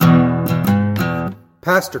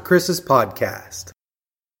Pastor Chris's podcast.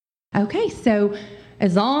 Okay, so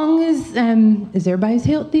as long as everybody's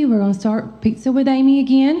healthy, we're going to start Pizza with Amy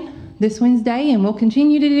again this Wednesday, and we'll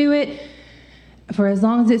continue to do it for as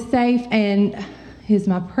long as it's safe. And here's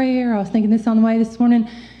my prayer. I was thinking this on the way this morning.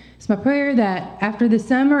 It's my prayer that after the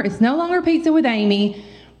summer, it's no longer Pizza with Amy,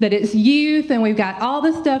 that it's youth, and we've got all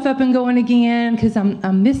this stuff up and going again, because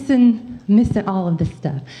I'm missing all of this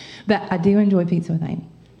stuff. But I do enjoy Pizza with Amy.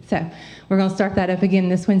 So we're going to start that up again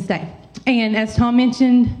this Wednesday. And as Tom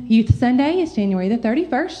mentioned, Youth Sunday is January the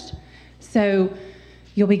 31st. So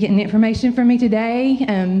you'll be getting information from me today.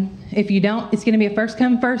 If you don't, it's going to be a first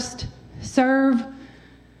come, first serve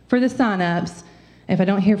for the sign-ups. If I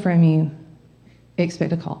don't hear from you,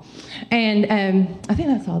 expect a call. And I think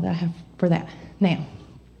that's all that I have for that. Now,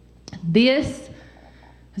 this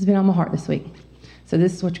has been on my heart this week. So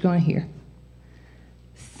this is what you're going to hear.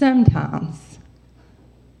 Sometimes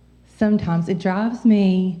it drives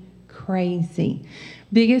me crazy.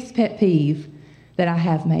 Biggest pet peeve that I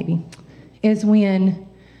have maybe is when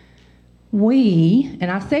we, and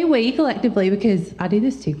I say we collectively because I do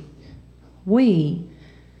this too, we,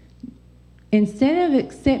 instead of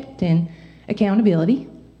accepting accountability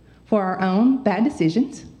for our own bad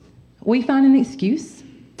decisions, we find an excuse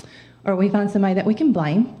or we find somebody that we can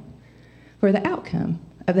blame for the outcome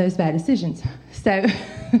of those bad decisions. So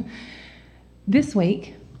this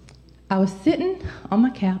week, I was sitting on my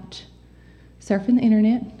couch, surfing the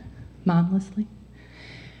internet mindlessly,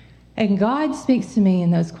 and God speaks to me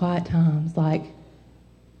in those quiet times. Like,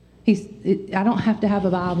 I don't have to have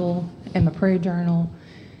a Bible and my prayer journal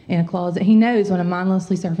in a closet. He knows when I'm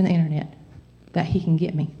mindlessly surfing the internet that he can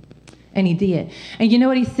get me. And he did. And you know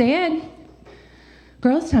what he said?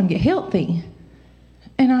 Girl, it's time to get healthy.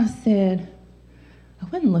 And I said, I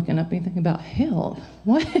wasn't looking up anything about health.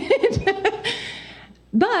 What?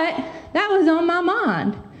 But that was on my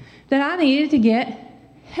mind, that I needed to get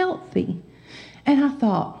healthy. And I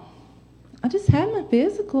thought, I just had my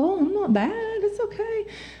physical. I'm not bad. It's okay.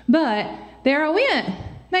 But there I went,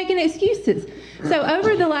 making excuses. So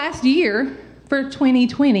over the last year for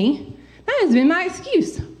 2020, that has been my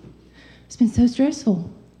excuse. It's been so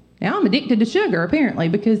stressful. Now I'm addicted to sugar, apparently,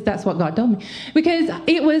 because that's what God told me. Because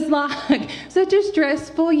it was like such a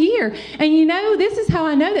stressful year. And you know, this is how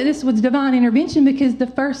I know that this was divine intervention, because the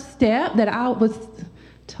first step that I was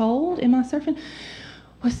told in my surfing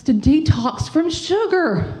was to detox from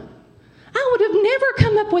sugar. I would have never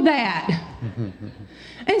come up with that.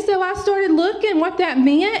 And so I started looking what that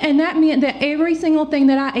meant, and that meant that every single thing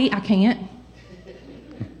that I ate, I can't.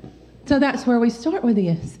 So that's where we start with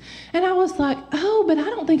this. And I was like, oh, but I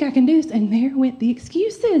don't think I can do this. And there went the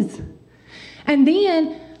excuses. And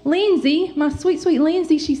then Lindsay, my sweet, sweet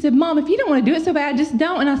Lindsay, she said, Mom, if you don't want to do it so bad, just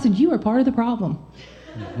don't. And I said, you are part of the problem.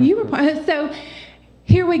 So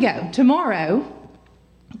here we go. Tomorrow,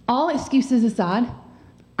 all excuses aside,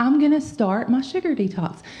 I'm going to start my sugar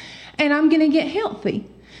detox. And I'm going to get healthy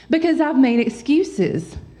because I've made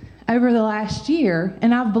excuses over the last year.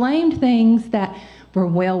 And I've blamed things that were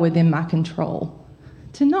well within my control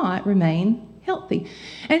to not remain healthy.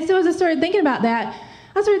 And so as I started thinking about that,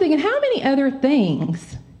 I started thinking, how many other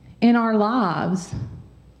things in our lives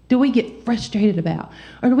do we get frustrated about?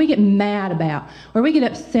 Or do we get mad about? Or do we get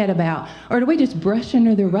upset about? Or do we just brush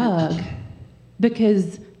under the rug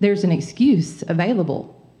because there's an excuse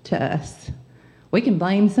available to us? We can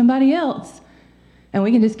blame somebody else, and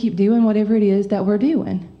we can just keep doing whatever it is that we're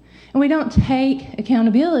doing. And we don't take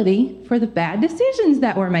accountability for the bad decisions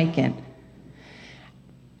that we're making.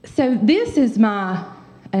 So this is my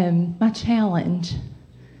challenge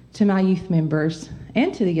to my youth members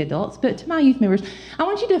and to the adults, but to my youth members. I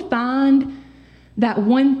want you to find that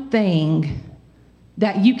one thing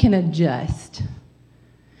that you can adjust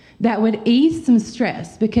that would ease some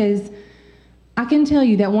stress, because I can tell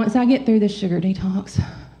you that once I get through the sugar detox,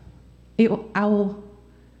 I will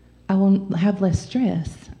have less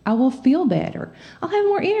stress. I will feel better. I'll have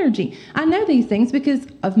more energy. I know these things because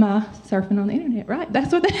of my surfing on the internet, right?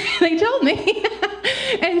 That's what they told me.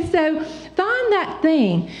 And so find that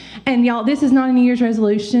thing. And y'all, this is not a New Year's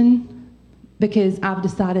resolution, because I've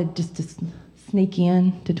decided just to sneak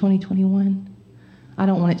in to 2021. I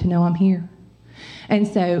don't want it to know I'm here. And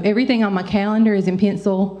so everything on my calendar is in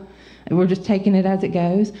pencil. We're just taking it as it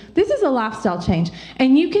goes. This is a lifestyle change.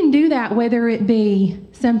 And you can do that whether it be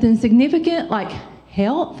something significant like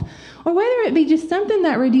health, or whether it be just something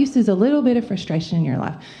that reduces a little bit of frustration in your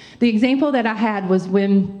life. The example that I had was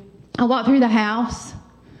when I walked through the house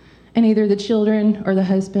and either the children or the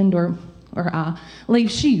husband or I leave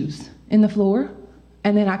shoes in the floor,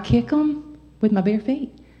 and then I kick them with my bare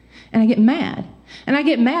feet. And I get mad. And I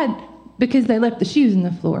get mad because they left the shoes on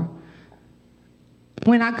the floor.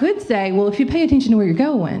 When I could say, well, if you pay attention to where you're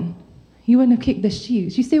going, you wouldn't have kicked the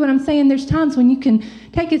shoes. You see what I'm saying? There's times when you can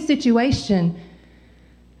take a situation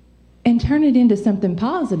and turn it into something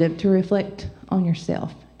positive to reflect on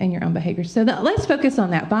yourself and your own behavior. So let's focus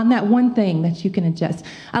on that. Find that one thing that you can adjust.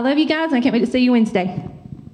 I love you guys, and I can't wait to see you Wednesday.